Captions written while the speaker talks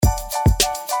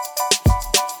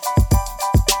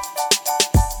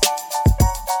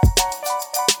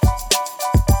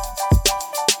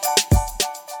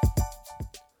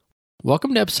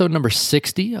Welcome to episode number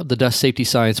 60 of the Dust Safety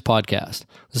Science Podcast.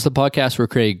 This is the podcast where we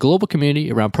create a global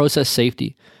community around process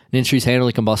safety and industries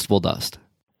handling combustible dust.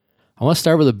 I want to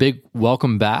start with a big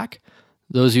welcome back.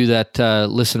 Those of you that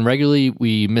listen regularly,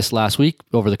 we missed last week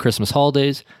over the Christmas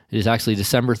holidays. It is actually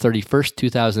December 31st,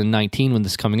 2019 when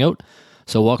this is coming out.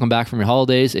 So welcome back from your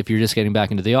holidays. If you're just getting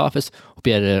back into the office, hope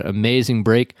you had an amazing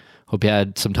break. Hope you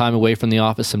had some time away from the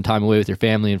office, some time away with your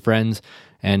family and friends,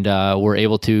 and were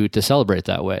able to celebrate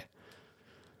that way.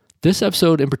 This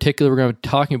episode in particular, we're going to be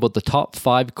talking about the top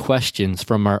 5 questions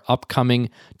from our upcoming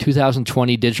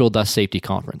 2020 Digital Dust Safety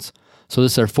Conference. So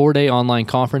this is our 4-day online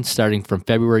conference starting from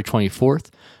February 24th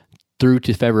through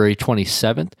to February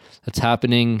 27th. That's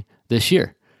happening this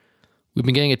year. We've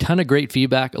been getting a ton of great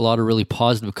feedback, a lot of really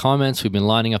positive comments. We've been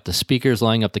lining up the speakers,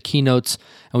 lining up the keynotes,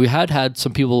 and we had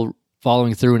some people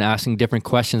following through and asking different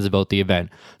questions about the event.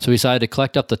 So we decided to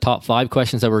collect up the top 5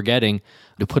 questions that we're getting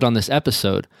to put on this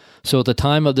episode. So at the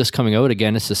time of this coming out,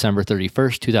 again, it's December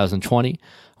 31st, 2020. I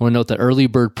want to note that early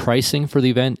bird pricing for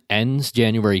the event ends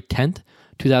January 10th,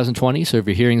 2020. So if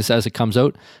you're hearing this as it comes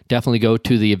out, definitely go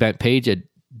to the event page at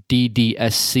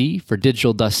DDSC for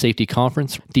Digital Dust Safety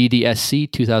Conference,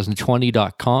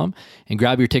 DDSC2020.com, and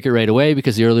grab your ticket right away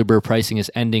because the early bird pricing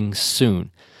is ending soon.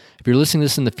 If you're listening to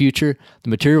this in the future,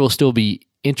 the material will still be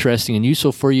interesting and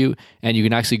useful for you, and you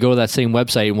can actually go to that same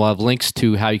website and we'll have links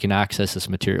to how you can access this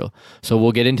material. So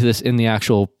we'll get into this in the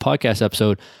actual podcast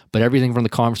episode, but everything from the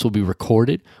conference will be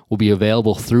recorded, will be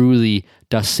available through the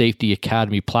Dust Safety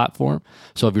Academy platform.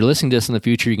 So if you're listening to this in the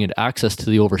future, you can get access to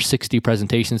the over 60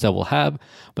 presentations that we'll have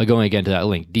by going again to that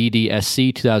link,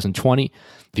 DDSC 2020.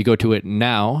 If you go to it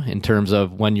now, in terms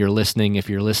of when you're listening, if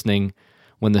you're listening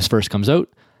when this first comes out,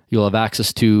 you'll have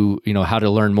access to, how to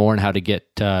learn more and how to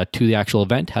get to the actual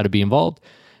event, how to be involved.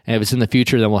 And if it's in the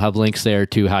future, then we'll have links there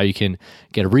to how you can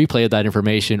get a replay of that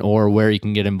information or where you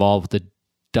can get involved with the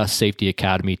Dust Safety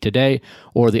Academy today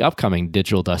or the upcoming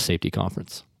Digital Dust Safety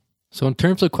Conference. So in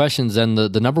terms of questions, then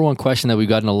the number one question that we've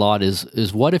gotten a lot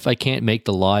is what if I can't make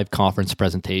the live conference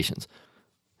presentations?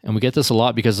 And we get this a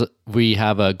lot because we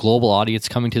have a global audience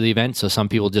coming to the event, so some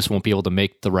people just won't be able to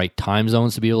make the right time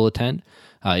zones to be able to attend.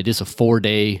 It is a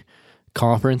 4-day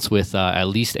conference with at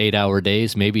least 8-hour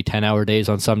days, maybe 10-hour days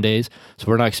on some days. So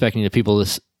we're not expecting the people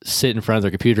to sit in front of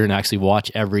their computer and actually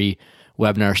watch every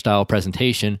webinar style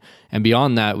presentation. And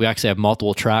beyond that, we actually have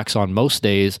multiple tracks on most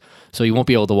days, so you won't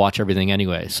be able to watch everything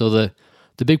anyway. So the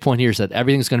big point here is that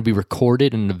everything's going to be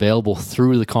recorded and available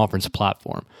through the conference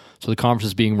platform. So the conference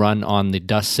is being run on the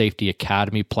Dust Safety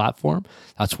Academy platform.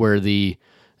 That's where the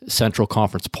central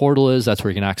conference portal is. That's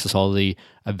where you can access all the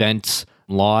events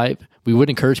live. We would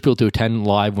encourage people to attend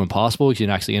live when possible because you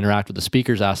can actually interact with the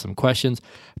speakers, ask them questions.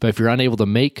 But if you're unable to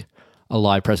make a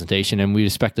live presentation, and we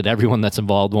expect that everyone that's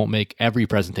involved won't make every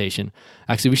presentation.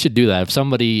 Actually, we should do that. If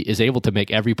somebody is able to make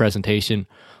every presentation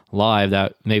live,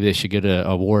 that maybe they should get an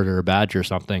award or a badge or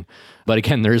something. But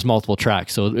again, there is multiple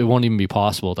tracks, so it won't even be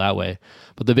possible that way.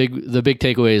 But the big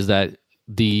takeaway is that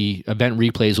the event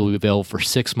replays will be available for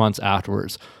 6 months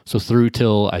afterwards. So through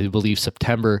till, I believe,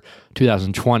 September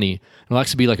 2020. It'll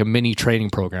actually be like a mini training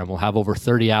program. We'll have over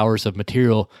 30 hours of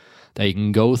material that you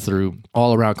can go through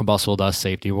all around combustible dust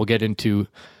safety. We'll get into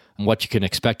what you can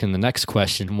expect in the next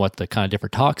question, what the kind of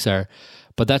different talks are.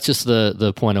 But that's just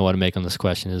the point I want to make on this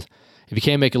question is, if you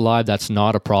can't make it live, that's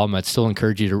not a problem. I'd still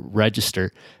encourage you to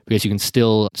register because you can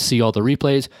still see all the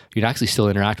replays. You can actually still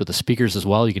interact with the speakers as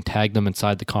well. You can tag them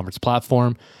inside the conference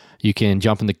platform. You can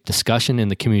jump in the discussion in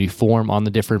the community forum on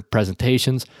the different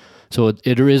presentations. So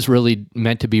it is really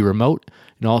meant to be remote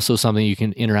and also something you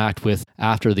can interact with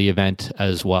after the event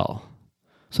as well.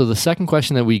 So the second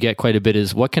question that we get quite a bit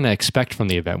is, what can I expect from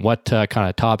the event? What kind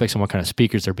of topics and what kind of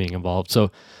speakers are being involved?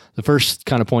 So the first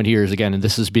kind of point here is, again, and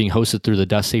this is being hosted through the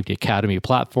Dust Safety Academy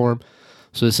platform.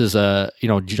 So this is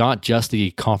not just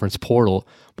the conference portal,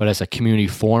 but as a community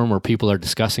forum where people are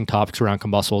discussing topics around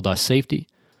combustible dust safety.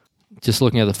 Just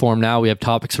looking at the forum now, we have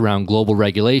topics around global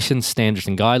regulations, standards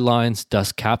and guidelines,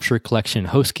 dust capture, collection, and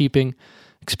housekeeping,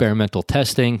 experimental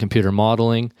testing, computer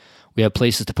modeling. We have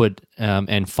places to put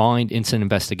and find incident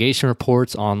investigation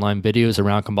reports, online videos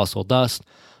around combustible dust,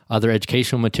 other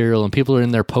educational material, and people are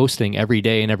in there posting every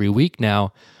day and every week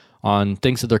now on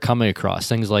things that they're coming across,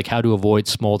 things like how to avoid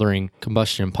smoldering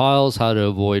combustion piles, how to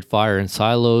avoid fire in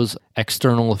silos,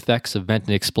 external effects of vented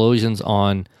explosions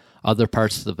on other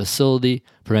parts of the facility,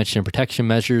 prevention and protection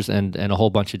measures, and a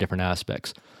whole bunch of different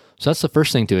aspects. So that's the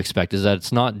first thing to expect, is that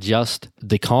it's not just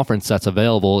the conference that's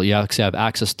available. You actually have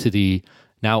access to the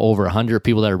now over 100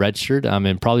 people that are registered,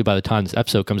 and probably by the time this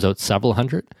episode comes out, several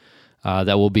hundred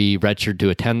that will be registered to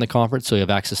attend the conference, so you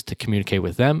have access to communicate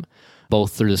with them.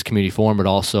 both through this community forum, but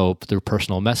also through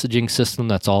personal messaging system.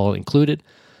 That's all included.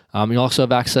 You also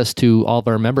have access to all of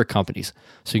our member companies.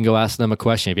 So you can go ask them a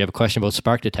question. If you have a question about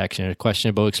spark detection, a question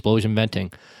about explosion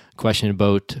venting, a question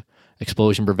about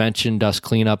explosion prevention, dust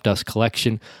cleanup, dust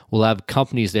collection, we'll have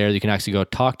companies there that you can actually go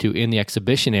talk to in the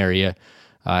exhibition area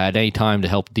at any time to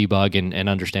help debug and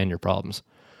understand your problems.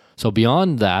 So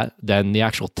beyond that, then the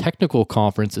actual technical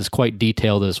conference is quite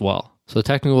detailed as well. So the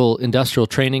Technical Industrial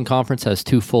Training Conference has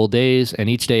 2 full days, and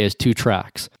each day has 2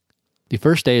 tracks. The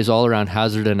first day is all around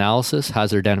hazard analysis,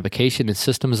 hazard identification, and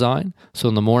system design. So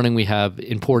in the morning, we have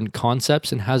important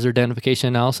concepts in hazard identification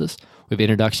analysis. We have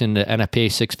introduction to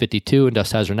NFPA 652 and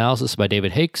dust hazard analysis by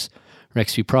David Hakes,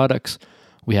 XP Products.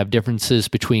 We have differences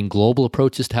between global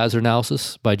approaches to hazard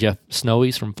analysis by Jeff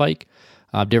Snowies from Fike.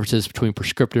 Differences between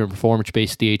prescriptive and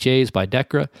performance-based DHAs by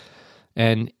DECRA.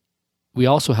 And we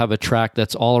also have a track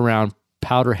that's all around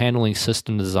powder handling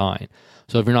system design.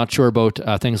 So if you're not sure about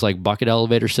things like bucket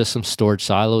elevator systems, storage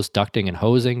silos, ducting and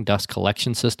hosing, dust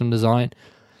collection system design,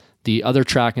 the other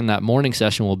track in that morning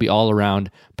session will be all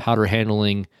around powder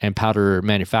handling and powder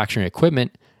manufacturing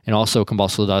equipment, and also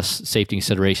combustible dust safety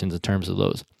considerations in terms of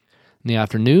those. In the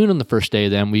afternoon on the first day,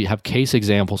 then, we have case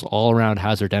examples all around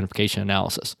hazard identification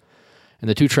analysis. And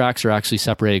the 2 tracks are actually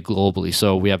separated globally.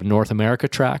 So we have a North America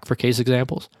track for case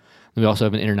examples, and we also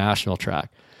have an international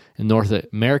track. In North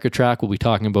America track, we'll be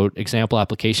talking about example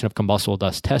application of combustible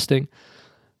dust testing,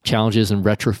 challenges in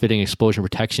retrofitting explosion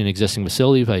protection in existing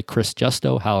facilities by Chris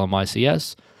Justo, Hallam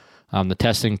ICS. The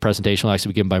testing presentation will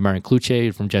actually be given by Martin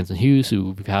Kluche from Jensen Hughes,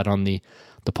 who we've had on the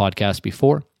podcast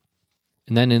before.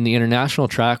 And then in the international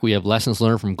track, we have lessons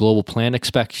learned from global plant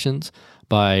inspections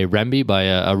by REMBY, by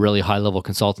a really high-level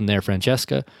consultant there,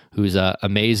 Francesca, who's an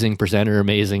amazing presenter,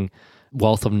 amazing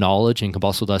wealth of knowledge in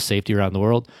combustible dust safety around the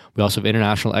world. We also have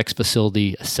International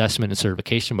Ex-Facility Assessment and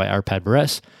Certification by Arpad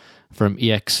Vares from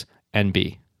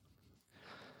EXNB.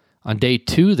 On day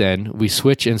 2, then, we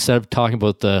switch. Instead of talking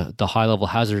about the high-level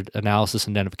hazard analysis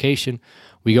and identification,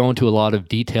 we go into a lot of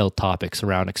detailed topics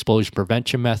around explosion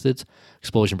prevention methods,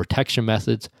 explosion protection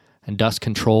methods, and dust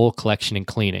control, collection, and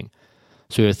cleaning.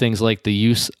 So we have things like the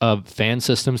use of fan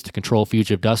systems to control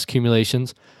fugitive dust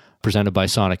accumulations, presented by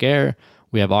Sonic Air.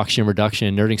 We have oxygen reduction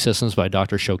and inerting systems by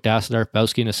Dr. Ashok Dasdar,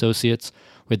 Bowski and Associates.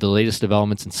 We have the latest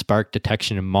developments in spark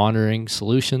detection and monitoring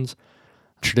solutions,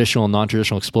 traditional and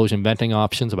non-traditional explosion venting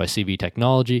options by CV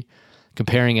Technology,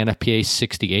 comparing NFPA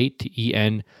 68 to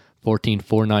EN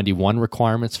 14491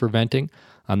 requirements for venting.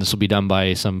 This will be done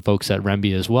by some folks at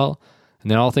REMBY as well.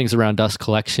 And then all things around dust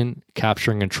collection,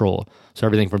 capture, and control. So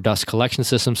everything from dust collection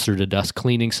systems through to dust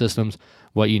cleaning systems,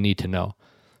 what you need to know.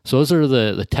 So those are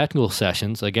the technical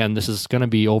sessions. Again, this is going to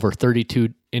be over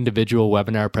 32 individual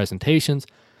webinar presentations.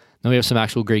 Then we have some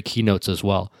actual great keynotes as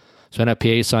well. So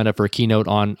NFPA signed up for a keynote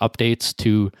on updates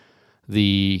to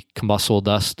the combustible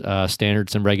dust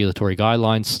standards and regulatory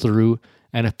guidelines through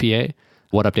NFPA,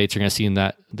 what updates you're going to see in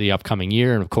the upcoming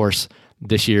year. And of course,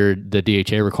 this year, the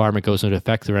DHA requirement goes into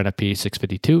effect through NFPA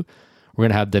 652. We're going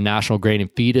to have the National Grain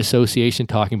and Feed Association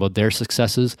talking about their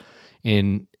successes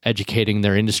in educating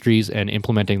their industries and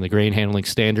implementing the grain handling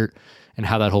standard and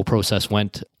how that whole process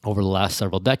went over the last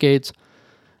several decades.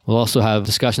 We'll also have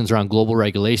discussions around global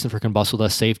regulation for combustible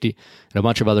dust safety and a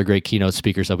bunch of other great keynote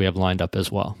speakers that we have lined up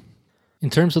as well. In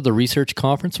terms of the research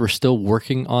conference, we're still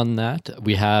working on that.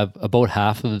 We have about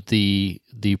half of the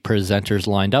presenters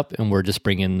lined up, and we're just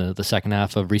bringing the second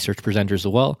half of research presenters as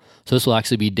well. So this will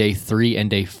actually be day 3 and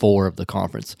day 4 of the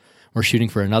conference. We're shooting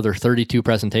for another 32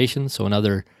 presentations, so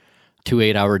another 2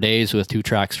 8-hour days with 2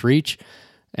 tracks for each.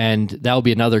 And that will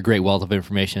be another great wealth of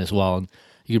information as well. And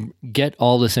you can get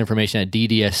all this information at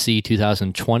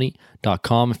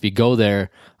ddsc2020.com. If you go there,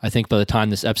 I think by the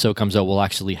time this episode comes out, we'll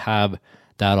actually have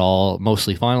that all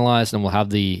mostly finalized, and we'll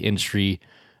have the industry,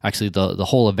 actually the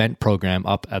whole event program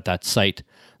up at that site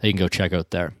that you can go check out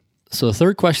there. So the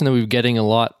third question that we've been getting a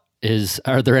lot is,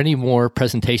 are there any more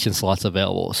presentation slots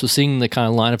available? So seeing the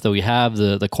kind of lineup that we have,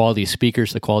 the quality of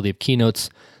speakers, the quality of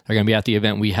keynotes that are going to be at the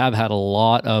event, we have had a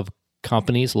lot of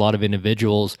companies, a lot of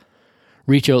individuals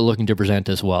reach out looking to present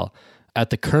as well. At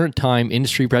the current time,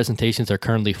 industry presentations are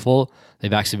currently full.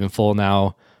 They've actually been full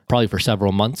now probably for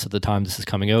several months at the time this is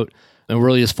coming out. And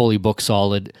really is fully booked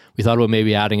solid. We thought about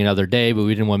maybe adding another day, but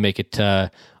we didn't want to make it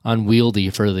unwieldy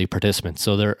for the participants.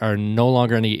 So there are no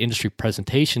longer any industry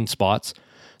presentation spots.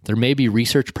 There may be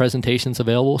research presentations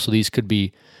available. So these could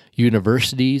be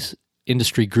universities,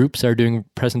 industry groups that are doing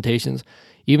presentations,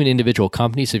 even individual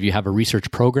companies. If you have a research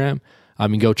program, you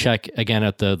can go check again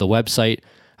at the website,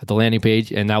 at the landing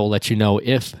page, and that will let you know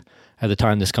if, at the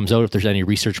time this comes out, if there's any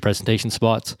research presentation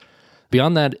spots.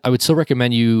 Beyond that, I would still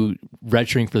recommend you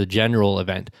registering for the general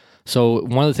event. So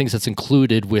one of the things that's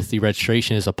included with the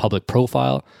registration is a public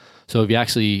profile. So if you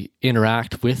actually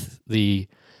interact with the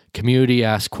community,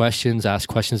 ask questions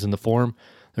in the forum,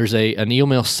 there's an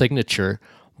email signature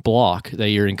block that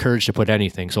you're encouraged to put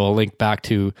anything. So I'll link back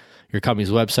to your company's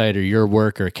website or your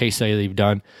work or a case study that you've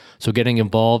done. So getting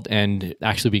involved and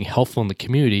actually being helpful in the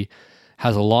community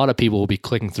has a lot of people will be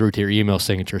clicking through to your email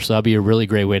signature. So that'd be a really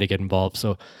great way to get involved.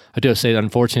 So I do have to say that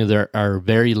unfortunately there are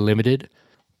very limited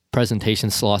presentation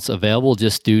slots available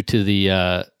just due to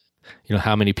the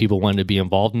how many people wanted to be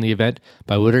involved in the event.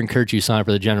 But I would encourage you to sign up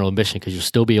for the general admission because you'll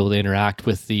still be able to interact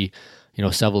with the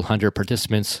several hundred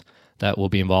participants that will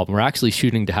be involved. And we're actually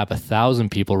shooting to have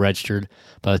 1,000 people registered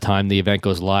by the time the event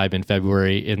goes live in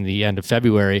the end of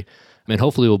February. And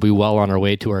hopefully we'll be well on our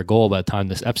way to our goal by the time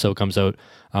this episode comes out.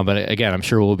 But again, I'm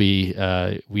sure we'll be,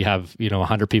 we have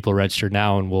 100 people registered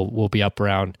now, and we'll be up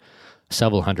around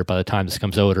several hundred by the time this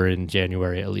comes out, or in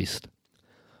January at least.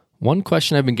 One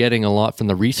question I've been getting a lot from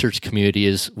the research community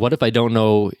is, what if I don't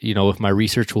know, if my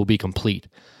research will be complete?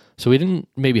 So we didn't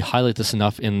maybe highlight this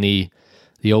enough in the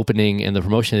opening and the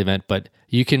promotion of the event, but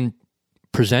you can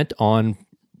present on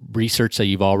research that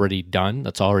you've already done,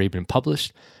 that's already been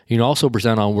published. You can also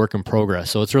present on work in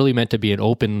progress. So it's really meant to be an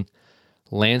open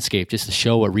landscape just to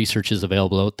show what research is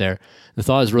available out there. The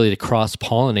thought is really to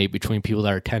cross-pollinate between people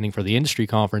that are attending for the industry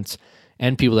conference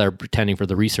and people that are attending for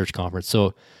the research conference.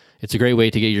 So it's a great way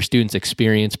to get your students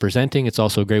experience presenting. It's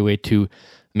also a great way to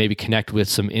maybe connect with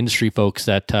some industry folks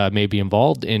that may be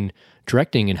involved in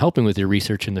directing and helping with your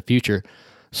research in the future.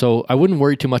 So I wouldn't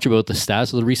worry too much about the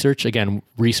status of the research. Again,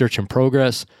 research in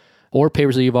progress or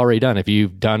papers that you've already done. If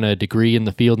you've done a degree in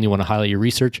the field and you want to highlight your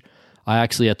research, I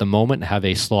actually at the moment have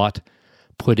a slot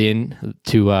put in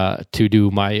to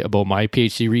do my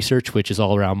PhD research, which is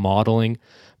all around modeling,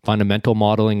 fundamental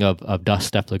modeling of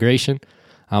dust deflagration.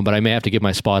 But I may have to give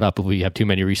my spot up if we have too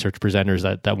many research presenters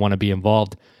that want to be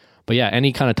involved. But yeah,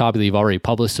 any kind of topic that you've already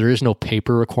published, there is no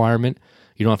paper requirement.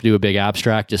 You don't have to do a big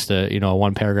abstract, just a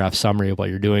one paragraph summary of what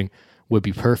you're doing would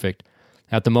be perfect.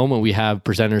 At the moment, we have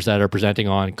presenters that are presenting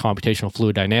on computational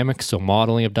fluid dynamics, so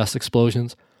modeling of dust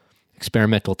explosions,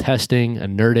 experimental testing,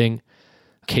 inerting,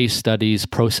 case studies,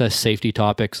 process safety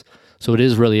topics. So it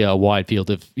is really a wide field.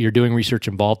 If you're doing research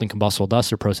involved in combustible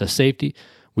dust or process safety,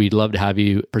 we'd love to have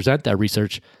you present that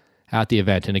research at the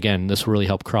event. And again, this will really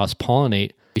help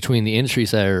cross-pollinate between the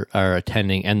industries that are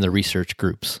attending and the research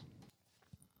groups.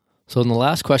 So in the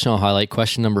last question I'll highlight,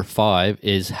 question number 5,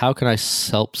 is how can I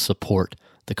help-support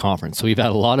the conference? So we've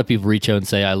had a lot of people reach out and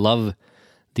say, I love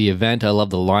the event, I love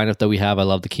the lineup that we have, I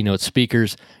love the keynote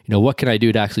speakers. What can I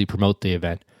do to actually promote the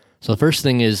event? So the first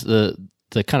thing is the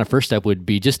kind of first step would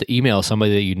be just to email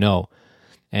somebody that you know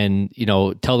and,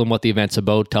 tell them what the event's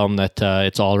about, tell them that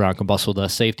it's all around combustible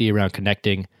dust safety, around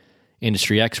connecting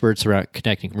industry experts, around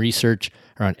connecting research,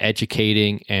 around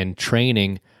educating and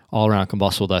training all around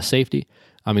combustible dust safety.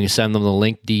 I'm going to send them the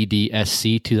link,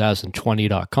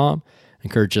 ddsc2020.com,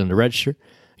 encourage them to register.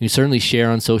 You can certainly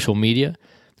share on social media.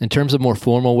 In terms of more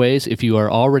formal ways, if you are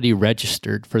already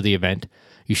registered for the event,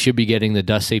 you should be getting the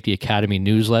Dust Safety Academy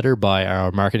newsletter by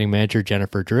our marketing manager,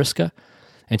 Jennifer Duriska.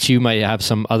 And she might have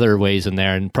some other ways in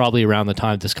there. And probably around the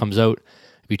time this comes out,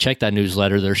 if you check that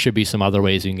newsletter, there should be some other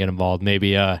ways you can get involved.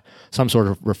 Maybe some sort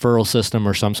of referral system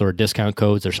or some sort of discount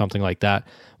codes or something like that.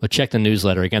 But check the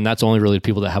newsletter. Again, that's only really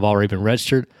people that have already been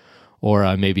registered,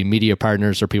 or maybe media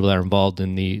partners or people that are involved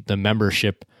in the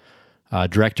membership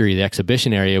directory, the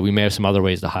exhibition area. We may have some other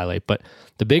ways to highlight. But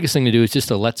the biggest thing to do is just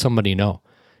to let somebody know.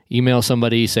 Email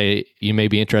somebody, say you may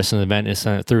be interested in the event, and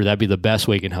send it through. That'd be the best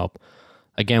way you can help.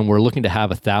 Again, we're looking to have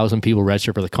 1,000 people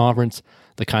register for the conference.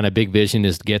 The kind of big vision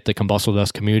is to get the combustible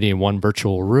dust community in one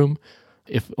virtual room,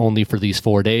 if only for these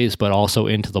 4 days, but also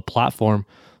into the platform.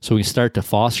 So we start to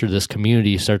foster this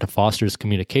community, start to foster this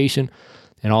communication,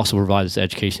 and also provide this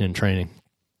education and training.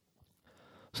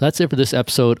 So that's it for this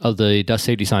episode of the Dust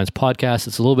Safety Science Podcast.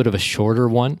 It's a little bit of a shorter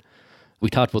one. We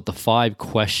talked about the 5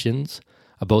 questions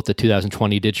about the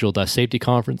 2020 Digital Dust Safety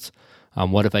Conference.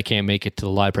 What if I can't make it to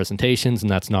the live presentations? And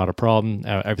that's not a problem.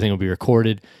 Everything will be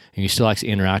recorded, and you still actually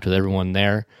interact with everyone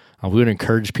there. We would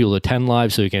encourage people to attend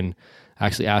live so you can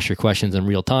actually ask your questions in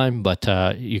real time, but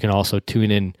you can also tune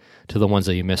in to the ones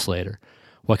that you miss later.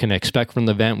 What can I expect from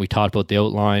the event? We talked about the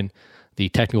outline, the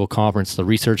technical conference, the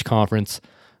research conference.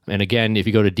 And again, if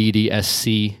you go to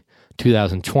DDSC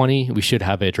 2020, we should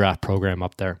have a draft program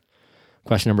up there.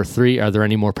 Question number 3, are there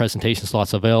any more presentation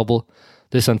slots available?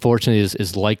 This, unfortunately,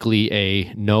 is likely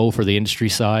a no for the industry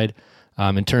side.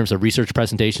 In terms of research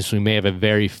presentations, we may have a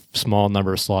very small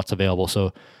number of slots available.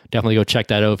 So definitely go check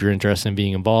that out if you're interested in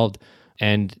being involved.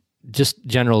 And just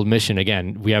general admission.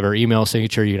 Again, we have our email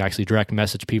signature. You can actually direct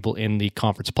message people in the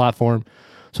conference platform.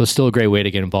 So it's still a great way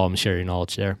to get involved and share your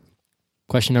knowledge there.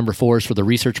 Question number 4 is for the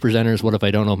research presenters. What if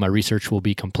I don't know if my research will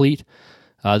be complete?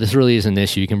 This really is an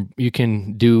issue. You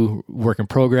can do work in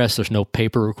progress. There's no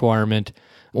paper requirement,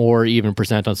 or even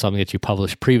present on something that you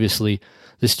published previously.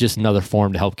 This is just another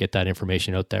form to help get that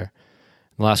information out there.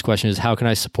 The last question is, how can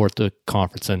I support the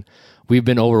conference? And we've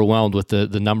been overwhelmed with the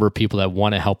number of people that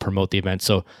want to help promote the event.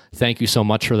 So thank you so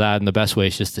much for that. And the best way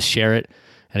is just to share it.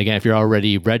 And again, if you're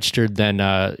already registered, then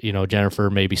Jennifer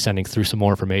may be sending through some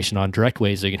more information on direct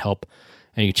ways that you can help.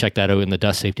 And you can check that out in the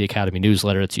Dust Safety Academy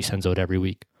newsletter that she sends out every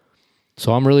week.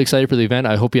 So I'm really excited for the event.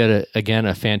 I hope you had,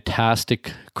 a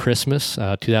fantastic Christmas,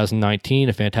 2019,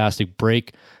 a fantastic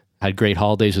break, had great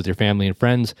holidays with your family and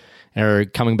friends, and are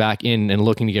coming back in and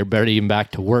looking to get ready even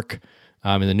back to work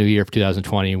in the new year of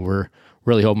 2020. We're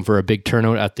really hoping for a big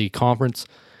turnout at the conference,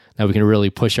 that we can really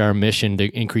push our mission to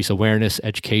increase awareness,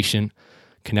 education,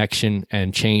 connection,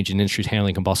 and change in industries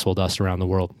handling combustible dust around the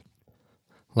world.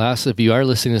 Last, if you are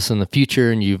listening to this in the future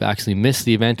and you've actually missed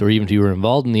the event, or even if you were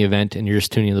involved in the event and you're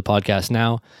just tuning in the podcast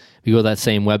now, if you go to that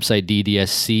same website,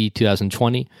 DDSC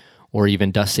 2020, or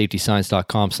even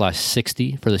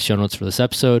dustsafetyscience.com/60 for the show notes for this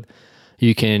episode,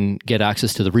 you can get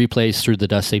access to the replays through the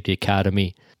Dust Safety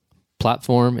Academy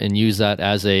platform and use that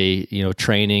as a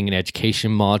training and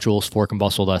education modules for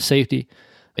combustible dust safety.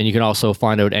 And you can also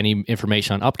find out any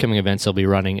information on upcoming events they'll be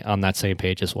running on that same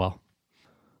page as well.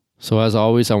 So as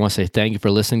always, I want to say thank you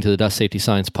for listening to the Dust Safety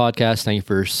Science podcast. Thank you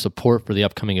for your support for the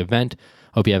upcoming event.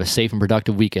 Hope you have a safe and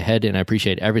productive week ahead, and I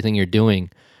appreciate everything you're doing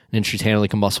in industries handling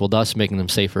combustible dust, making them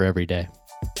safer every day.